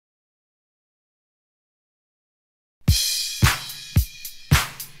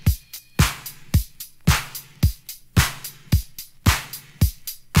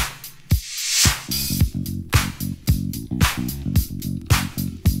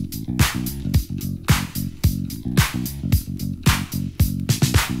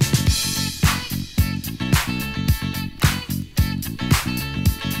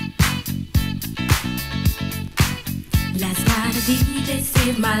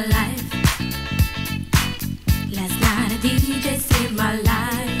my life. Last night a DJ saved my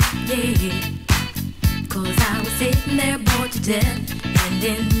life, yeah. 'Cause I was sitting there bored to death, and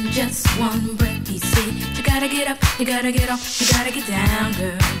in just one breath he said, you gotta get up, you gotta get off, you gotta get down,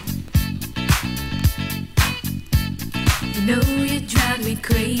 girl. You know you drive me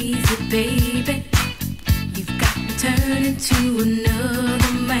crazy, baby. You've got me turning to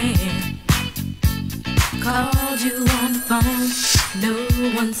another man. Called you on the phone, no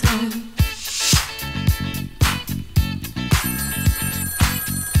one's home.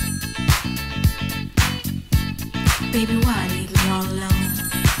 Baby, why leave me all alone?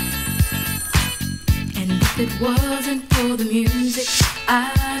 And if it wasn't for the music,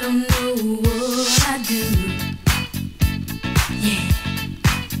 I don't know what I'd do. Yeah.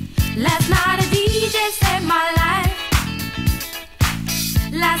 Last night a DJ saved my life.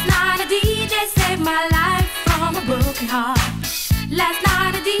 Last night a DJ saved my life from a broken heart. Last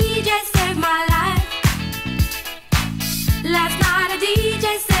night a DJ saved my life. Last night a DJ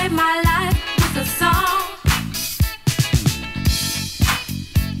saved my life with a song.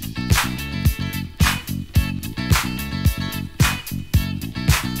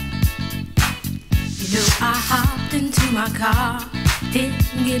 You know I hopped into my car,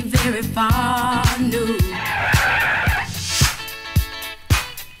 didn't get very far, no.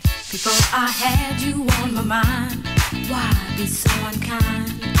 Before I had you on my mind, why be so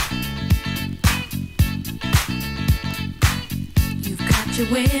unkind? You've got your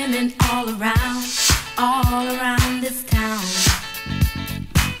women all around this town.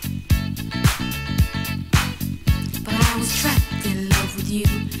 But I was trapped in love with you,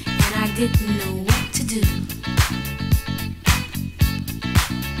 and I didn't know what to do.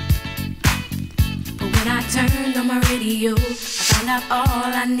 But when I turned on my radio, I found out all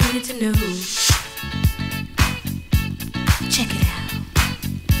I needed to know. Check it out.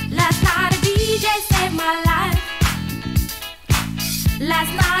 Last night a DJ saved my life.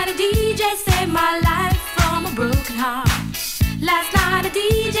 Last night a DJ saved my life from a broken heart. Last night a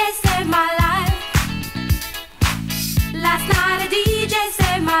DJ saved my life. Last night a DJ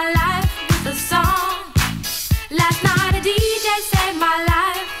saved my life with a song. Last night a DJ saved my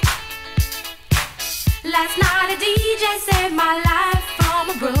life. Last night a DJ saved my life from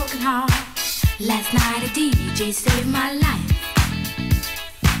a broken heart. Last night a DJ saved my life.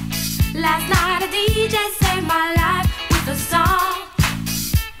 Last night a DJ saved my life with a song.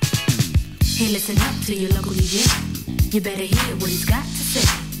 Hey, listen up to your local DJ. You better hear what he's got to say.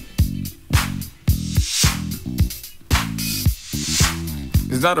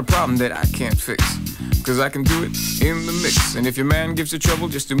 It's not a problem that I can't fix, 'cause I can do it in the mix. And if your man gives you trouble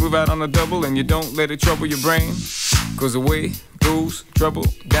just to move out on a double, and you don't let it trouble your brain, 'cause away goes trouble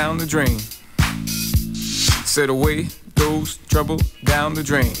down the drain. Said away goes trouble down the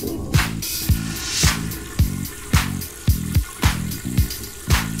drain.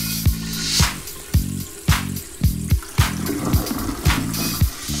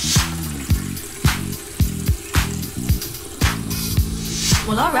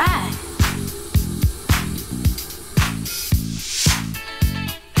 Well, all right.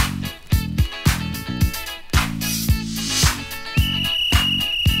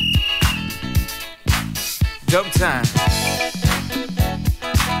 Dub time.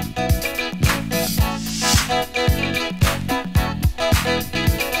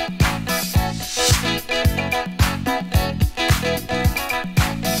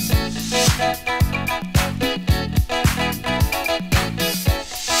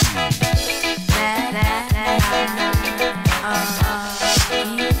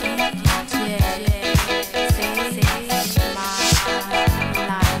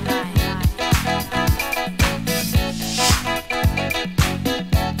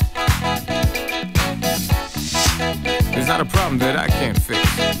 Not a problem that I can't fix,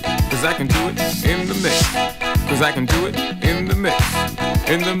 'cause I can do it in the mix. 'Cause I can do it in the mix.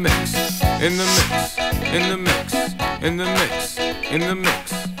 In the mix. In the mix. In the mix. In the mix. In the mix.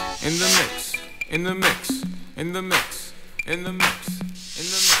 In the mix. In the mix. In the mix. In the mix.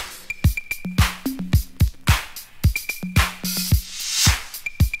 In the mix.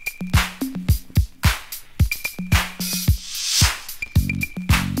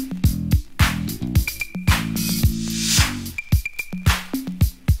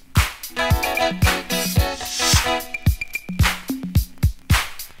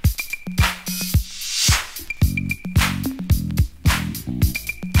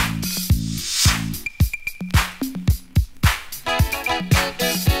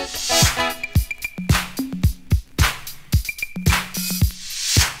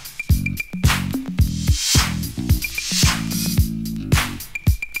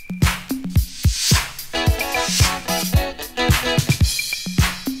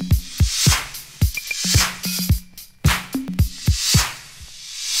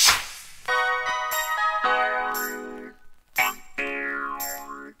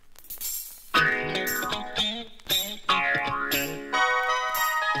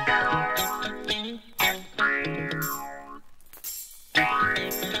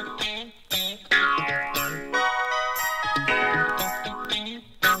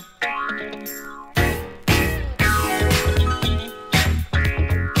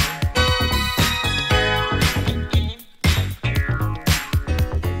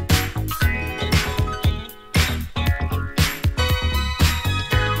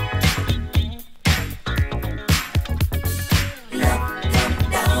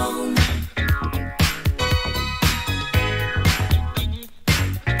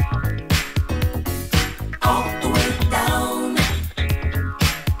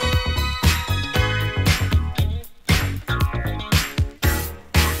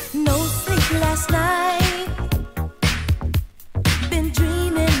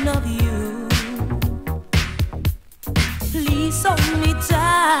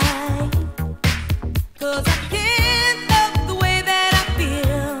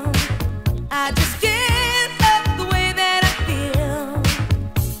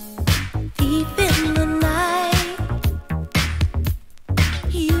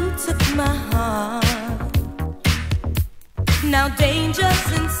 took my heart. Now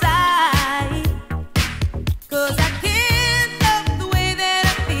danger's inside, 'cause I can't love the way that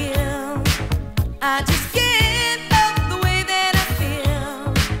I feel. I just can't love the way that I feel.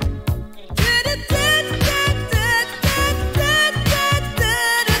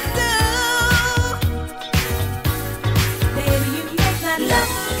 Baby, you make my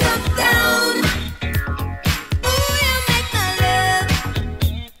love come down. Ooh, you make my love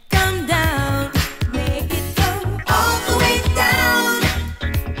come down. Make it go all the way down.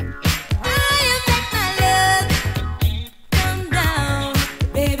 Oh, you make my love come down.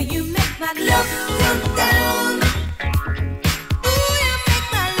 Baby, you make my love come down. Ooh, you make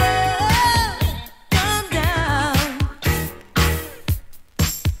my love come down.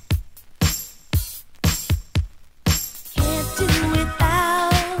 Can't do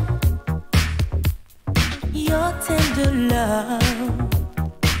without your tender love.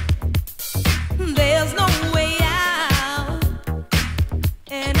 There's no way out,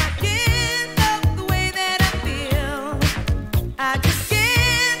 and I can't love the way that I feel. I just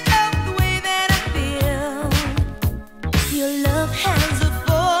can't love the way that I feel. Your love has a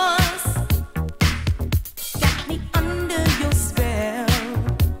force, got me under your spell.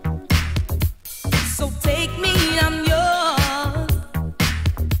 So take me, I'm yours,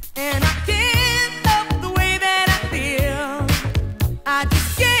 and I can't love the way that I feel. I just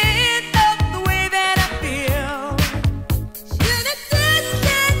can't love the way that I feel.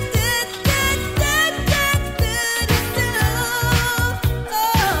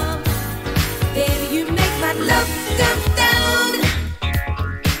 Oh, baby, you make my love come down.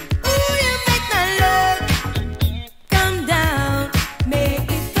 Ooh, you make my love come down.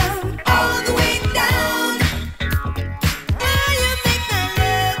 Make it come all the way down. Oh, you make my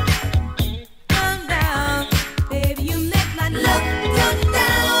love come down. Baby, you make my love come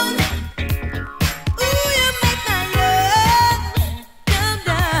down.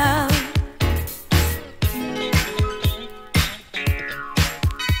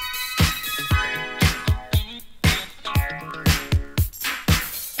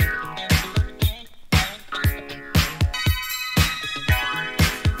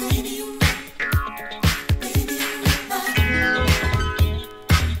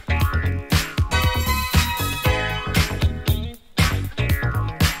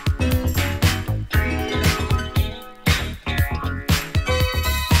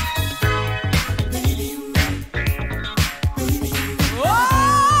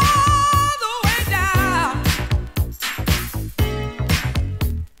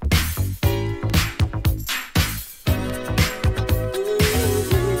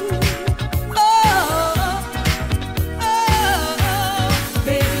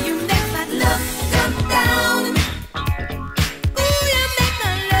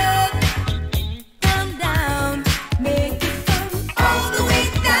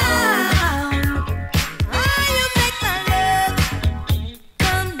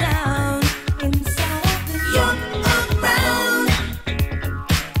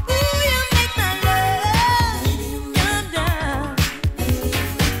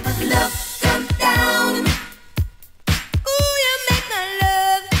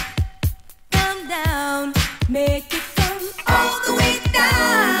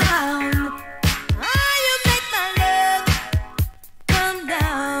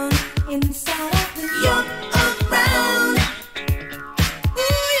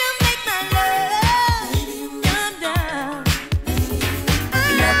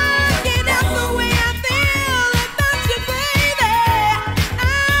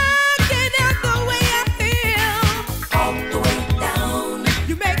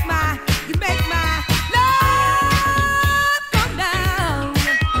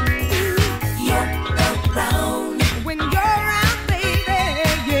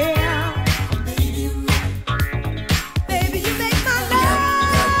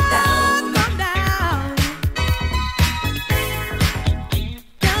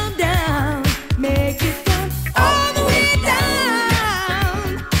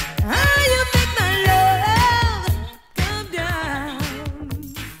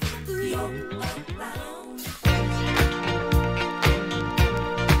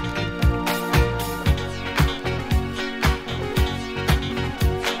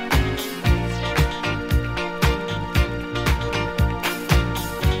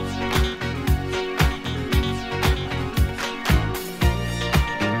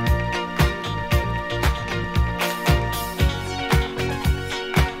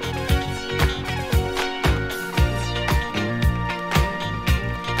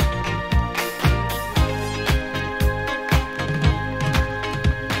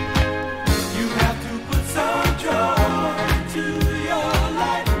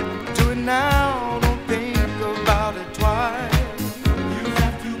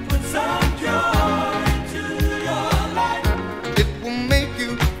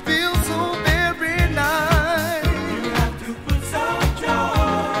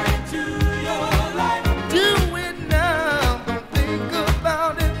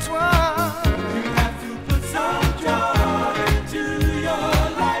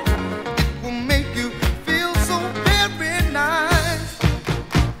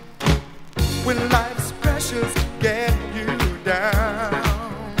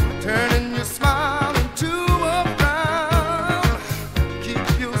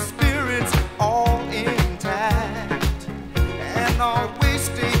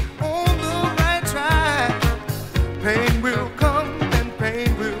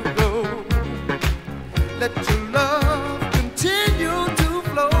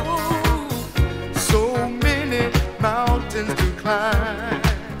 climb.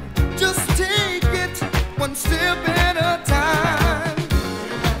 Just take it one step at a time.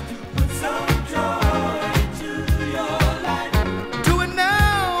 You have to put some joy into your life. Do it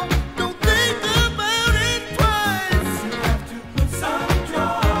now, don't think about it twice. You have to put some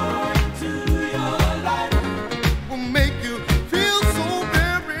joy into your life. Will make you feel so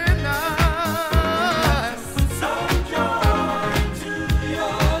very nice. Put some joy into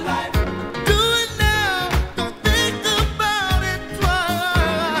your life. Do it now, don't think about it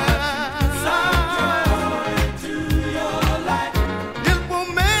twice. Put some joy into your life. It will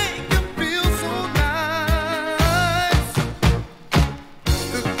make you feel so nice.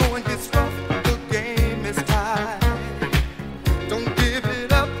 The going gets rough, the game is tight. Don't give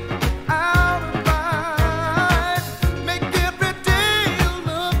it up out of mind. Make every day a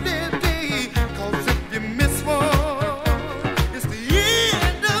lovely day. 'Cause if you miss one, it's the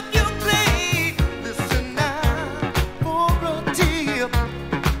end of your play. Listen now for a tip.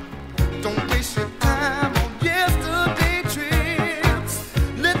 Don't waste your time on yesterday trips.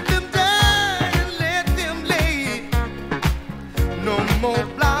 Let them die and let them lay. No more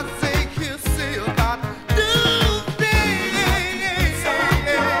blasé kissing about today.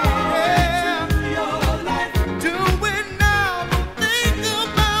 Do it now, don't think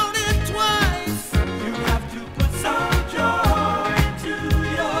about it twice. You have to put some joy into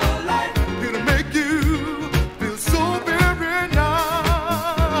your life. It'll make you feel so very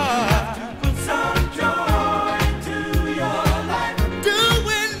nice. Put some joy into your life. Do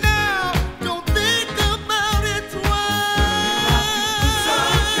it now, don't think about it twice.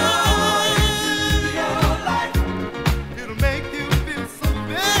 Some joy into your life. It'll make you feel so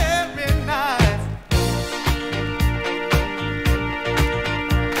very nice.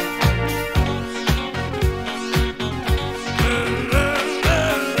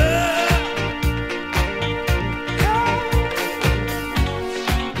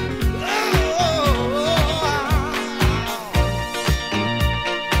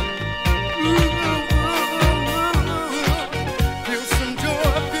 Feel some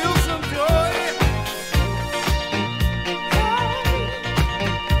joy, feel some joy.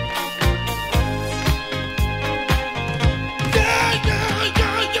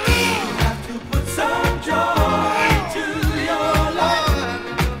 You have to put some joy into your life.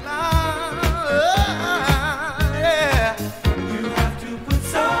 Yeah. You have to put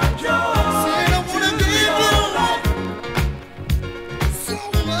some joy into your life. So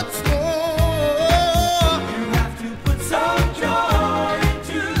much more. You have to put some joy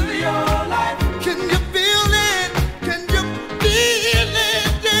into your life. Can you feel it? Can you feel it?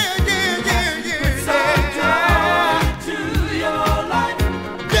 Yeah, yeah, yeah, yeah. Put some joy into your life.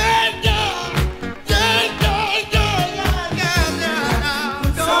 Yeah, yeah, yeah, yeah, yeah, yeah, yeah.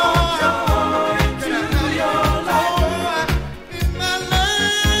 Put some joy into your life. In my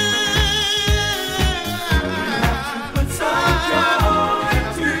life. Put some joy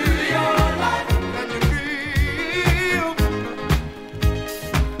into your life. And you feel.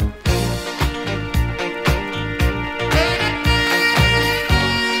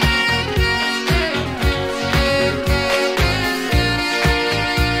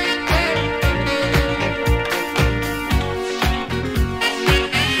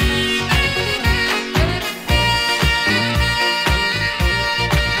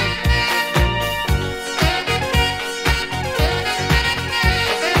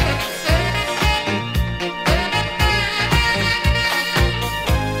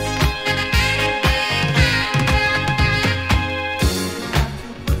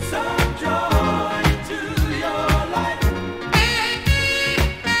 Put some joy into your life.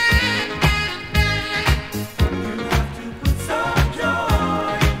 You have to put some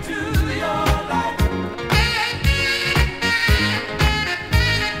joy into your life.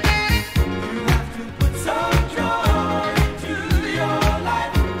 You have to put some joy into your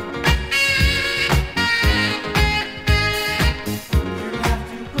life. You have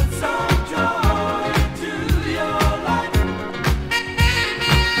to put some joy into your life.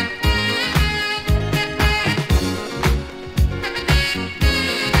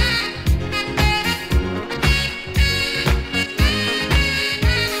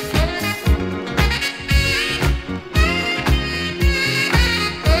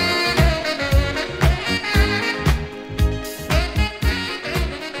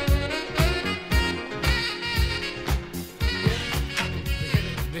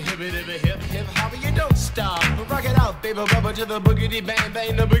 The hip hip hopper, you don't stop. Rock it out, baby, bubba to the boogity bang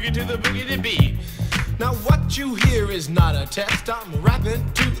bang, the boogie to the boogity beat. Now what you hear is not a test. I'm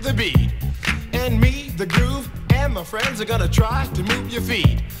rapping to the beat, and me, the groove, and my friends are gonna try to move your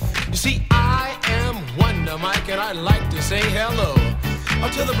feet. You see, I am Wonder mic and I'd like to say hello.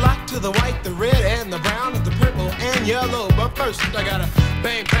 Up to the black, to the white, the red, and the brown, and the purple and yellow. But first I gotta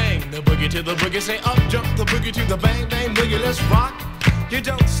bang, bang, the boogie to the boogie. Say up, jump the boogie to the bang, bang, boogie. Let's rock. You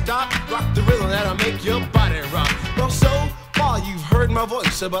don't stop, rock the rhythm that'll make your body rock. Well, so far you've heard my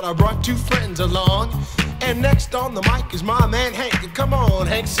voice, but I brought two friends along. And next on the mic is my man Hank. Come on,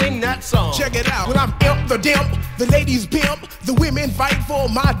 Hank, sing that song. Check it out. When I'm imp, the dimp, the ladies pimp, the women fight for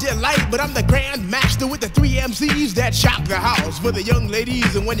my delight. But I'm the grand master with the 3 MCs that shock the house for the young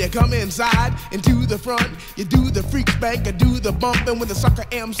ladies. And when you come inside and to the front, you do the freak spank or do the bump. And when the sucker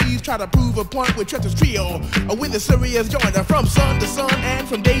MCs try to prove a point with Trevor's trio or with the serious joiner, from sun to sun and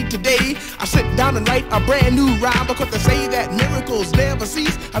from day to day, I sit down and write a brand new rhyme because they say that miracles never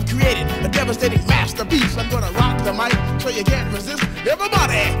cease. I've created a devastating masterpiece. I'm gonna rock the mic so you can't resist.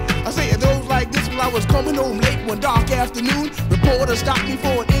 Everybody, I say it goes like this. When I was coming home late one dark afternoon, reporter stopped me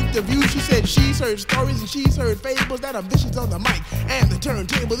for an interview. She said she's heard stories and she's heard fables that are vicious on the mic and the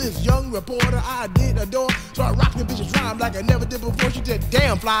turntable. This young reporter I did adore, so I rocked the vicious rhyme like I never did before. She said,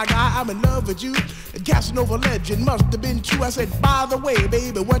 damn fly guy, I'm in love with you. The Casanova legend must have been true. I said, by the way,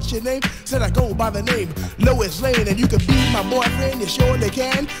 baby, what's your name? Said I go by the name Lois Lane, and you can be my boyfriend, you surely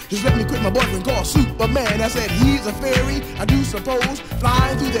can. Just let me quit my boyfriend called Superman. I said he's a fairy, I do suppose,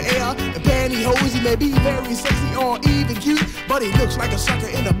 flying through the air in pantyhose. He may be very sexy or even cute, but he looks like a sucker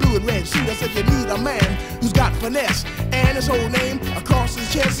in a blue and red suit. I said you need a man who's got finesse and his whole name across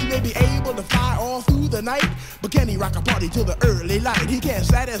his chest. He may be able to fly all through the night, but can he rock a party till the early light? He can't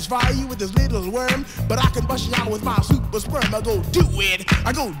satisfy you with his little worm, but I can bust you out with my super sperm. I go do it,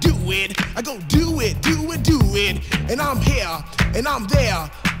 I go do it, I go do it, do it, do it. And I'm here, and I'm there.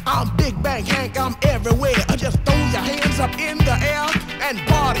 I'm Big Bang Hank, I'm everywhere. I just throw your hands up in the air and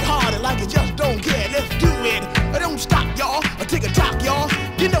party harder like you just don't care. Let's do it. I don't stop, y'all. I take a talk, y'all.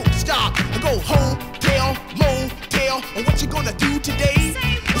 You don't stop. I go hotel, motel. And what you gonna do today?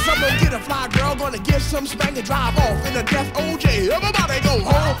 Someone get a fly girl, gonna get some spank and drive off in a death OJ. Everybody go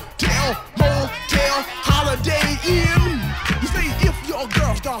hotel, motel, Holiday Inn. You say if your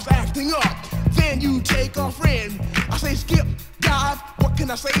girl starts acting up, then you take a friend. I say skip, dive, what can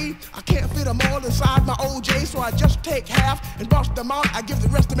I say? I can't fit them all inside my OJ, so I just take half and bust them out. I give the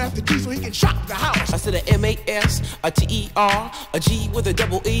rest of them after G so he can shock the house. I said a M-A-S, a T-E-R, a G with a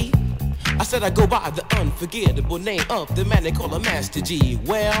double E. I said I go by the unforgettable name of the man they call a Master G.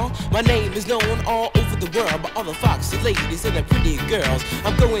 Well, my name is known all over the world by all the foxy ladies and the pretty girls.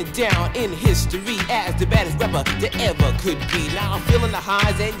 I'm going down in history as the baddest rapper that ever could be. Now I'm feeling the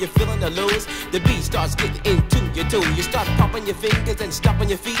highs and you're feeling the lows. The beat starts getting into your toe. You start popping your fingers and stomping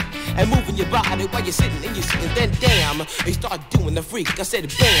your feet and moving your body while you're sitting and you're sitting. Then damn, you start doing the freak. I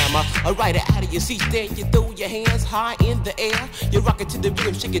said bam, I ride it out of your seat. Then you throw your hands high in the air. You rock it to the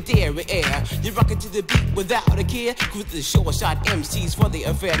rhythm, shake your dairy air. You rock it to the beat without a care. Cruise the short shot MCs for the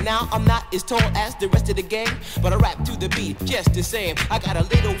affair. Now I'm not as tall as the rest of the gang, but I rap to the beat just the same. I got a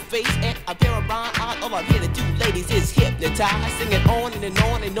little face and a pair of rhyme eyes. All I'm here to do, ladies, is hypnotize. Sing it on and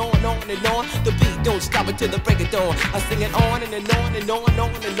on and on and on and on. The beat don't stop until the break of dawn. I sing it on and on and on and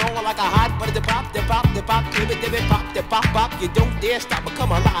on and on like a hot butter. The pop, the pop, the pop, give it, pop, the pop, pop. You don't dare stop or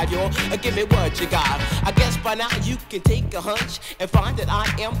come alive, y'all. Give me what you got. I guess by now you can take a hunch and find that I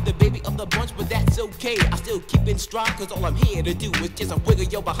am the baby of the bunch, but that's okay. I still keep in stride, cause all I'm here to do is just a wiggle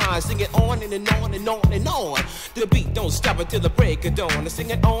your behind. Sing it on and on and on and on. The beat don't stop until the break of dawn. I sing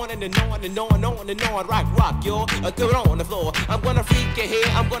it on and on and on and on and on. Rock, y'all. Throw it on the floor. I'm gonna freak you here,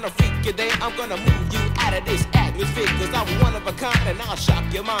 I'm gonna freak you there. I'm gonna move you out of this atmosphere, cause I'm one of a kind and I'll shock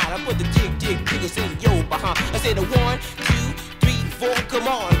your mind. I put the jiggles in your behind. I say the 1, 2, 3, 4, come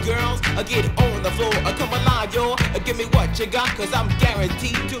on girls, get on the floor, come alive y'all, give me what you got, cause I'm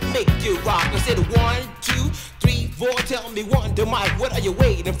guaranteed to make you rock. I said 1, 2, 3, 4, tell me one to Mike, what are you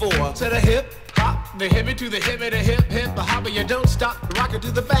waiting for? To the hip hop, the hippie to the hippie, the hip hip, the hopper, you don't stop, rock it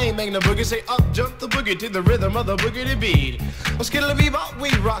to the bang, bang the boogie, say up, jump the boogie to the rhythm of the boogie to beat. Well, skittle-a-bebop, we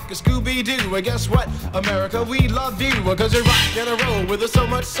rock a Scooby-Doo, and guess what, America, we love you, cause you rock and a roll with us so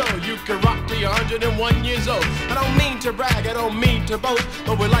much so, you can rock till you're 101 years old. I don't mean to brag, I don't mean to boast,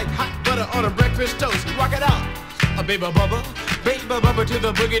 but we're like hot butter on a breakfast toast. Rock it out, a baby bubba to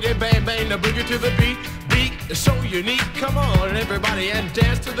the boogie, then bang bang the boogie to the beat. Beat is so unique, come on everybody and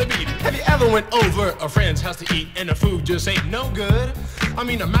dance to the beat. Have you ever went over a friend's house to eat and the food just ain't no good? I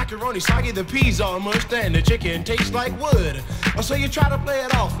mean the macaroni soggy, the peas all mushed, and the chicken tastes like wood. So you try to play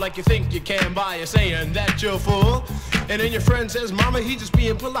it off like you think you can by saying that you're full, and then your friend says, mama, he just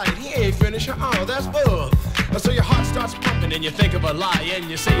being polite, he ain't finished, oh, that's bull. So your heart starts pumping and you think of a lie and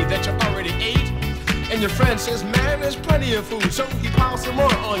you say that you already ate. And your friend says, man, there's plenty of food, so he piles some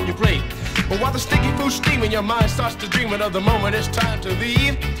more on your plate. But while the sticky food's steaming, your mind starts to dreaming of the moment it's time to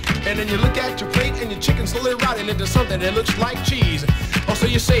leave. And then you look at your plate and your chicken slowly rotting into something that looks like cheese. Oh, so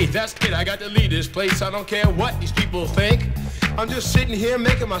you say, that's it, I got to leave this place. I don't care what these people think. I'm just sitting here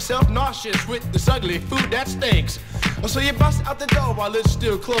making myself nauseous with this ugly food that stinks. Oh, so you bust out the door while it's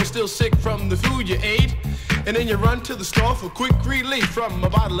still closed, still sick from the food you ate. And then you run to the store for quick relief from a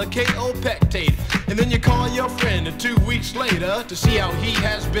bottle of K.O. Pectate. And then you call your friend 2 weeks later to see how he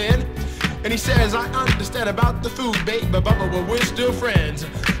has been. And he says, I understand about the food, babe, but we're still friends.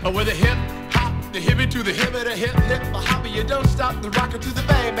 With a hip hop, the hippie to the hip, the hip hip, a hopper, you don't stop the rocker to the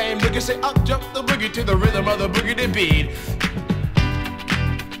bang bang boogie. Say up jump the boogie to the rhythm of the boogie beat.